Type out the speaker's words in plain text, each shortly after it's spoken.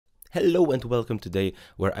Hello and welcome today,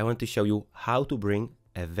 where I want to show you how to bring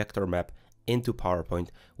a vector map into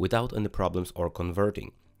PowerPoint without any problems or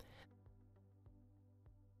converting.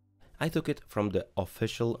 I took it from the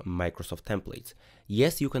official Microsoft templates.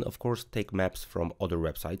 Yes, you can of course take maps from other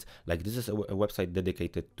websites, like this is a website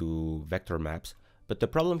dedicated to vector maps, but the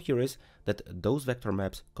problem here is that those vector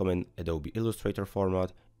maps come in Adobe Illustrator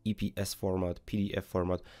format, EPS format, PDF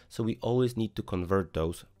format, so we always need to convert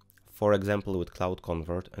those, for example with Cloud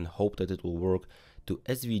Convert, and hope that it will work to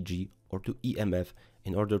SVG or to EMF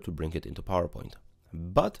in order to bring it into PowerPoint.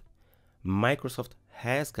 But Microsoft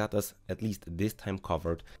has got us at least this time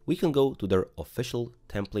covered. We can go to their official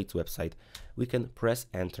templates website. We can press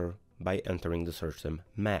enter by entering the search term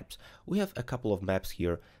maps. We have a couple of maps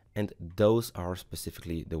here, and those are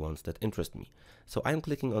specifically the ones that interest me. So I'm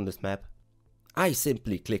clicking on this map. I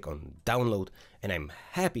simply click on download, and I'm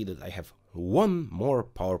happy that I have one more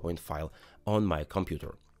PowerPoint file on my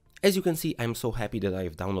computer. As you can see, I'm so happy that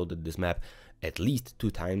I've downloaded this map at least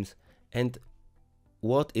 2 times. And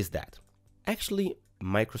what is that? Actually,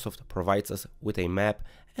 Microsoft provides us with a map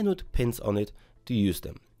and with pins on it to use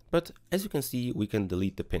them. But as you can see, we can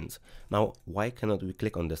delete the pins. Now, why cannot we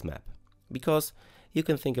click on this map? Because you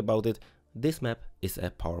can think about it, this map is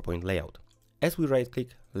a PowerPoint layout. As we right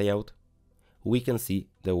click layout, we can see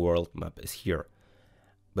the world map is here.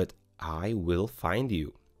 But I will find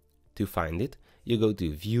you. To find it, you go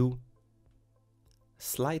to View,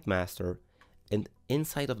 Slide Master, and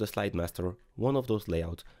inside of the Slide Master, one of those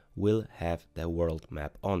layouts will have the world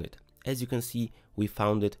map on it. As you can see, we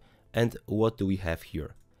found it, and what do we have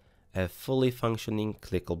here? A fully functioning,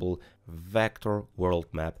 clickable vector world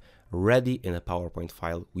map ready in a PowerPoint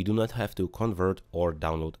file. We do not have to convert or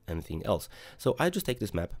download anything else. So I just take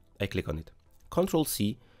this map, I click on it, Ctrl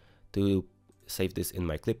C to save this in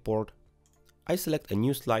my clipboard. I select a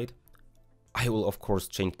new slide. I will of course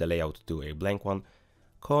change the layout to a blank one,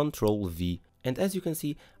 Ctrl V, and as you can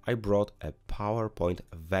see, I brought a PowerPoint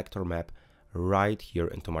vector map right here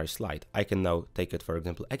into my slide. I can now take it, for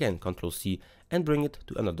example, again, Ctrl C, and bring it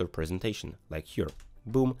to another presentation, like here.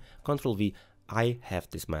 Boom, Ctrl V, I have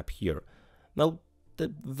this map here. Now,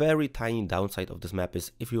 the very tiny downside of this map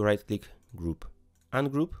is if you right click, group,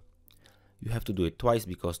 ungroup, you have to do it twice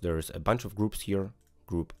because there is a bunch of groups here,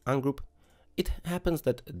 group, ungroup. It happens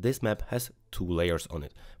that this map has 2 layers on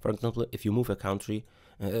it. For example, if you move a country,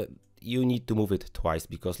 you need to move it twice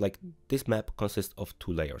because like this map consists of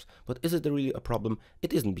 2 layers. But is it really a problem?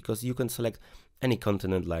 It isn't, because you can select any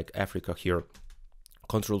continent like Africa here,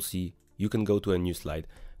 Ctrl C, you can go to a new slide,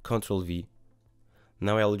 Ctrl V.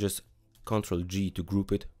 Now I'll just Ctrl G to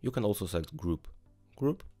group it. You can also select group,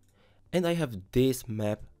 group. And I have this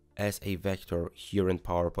map as a vector here in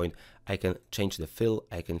PowerPoint. I can change the fill,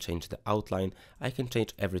 I can change the outline, I can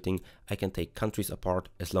change everything. I can take countries apart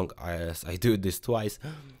as long as I do this twice.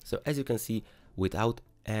 So as you can see, without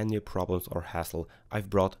any problems or hassle, I've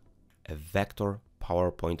brought a vector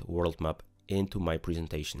PowerPoint world map into my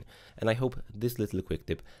presentation. And I hope this little quick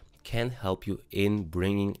tip can help you in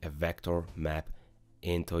bringing a vector map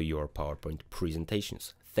into your PowerPoint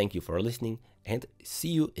presentations. Thank you for listening, and see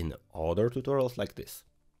you in other tutorials like this.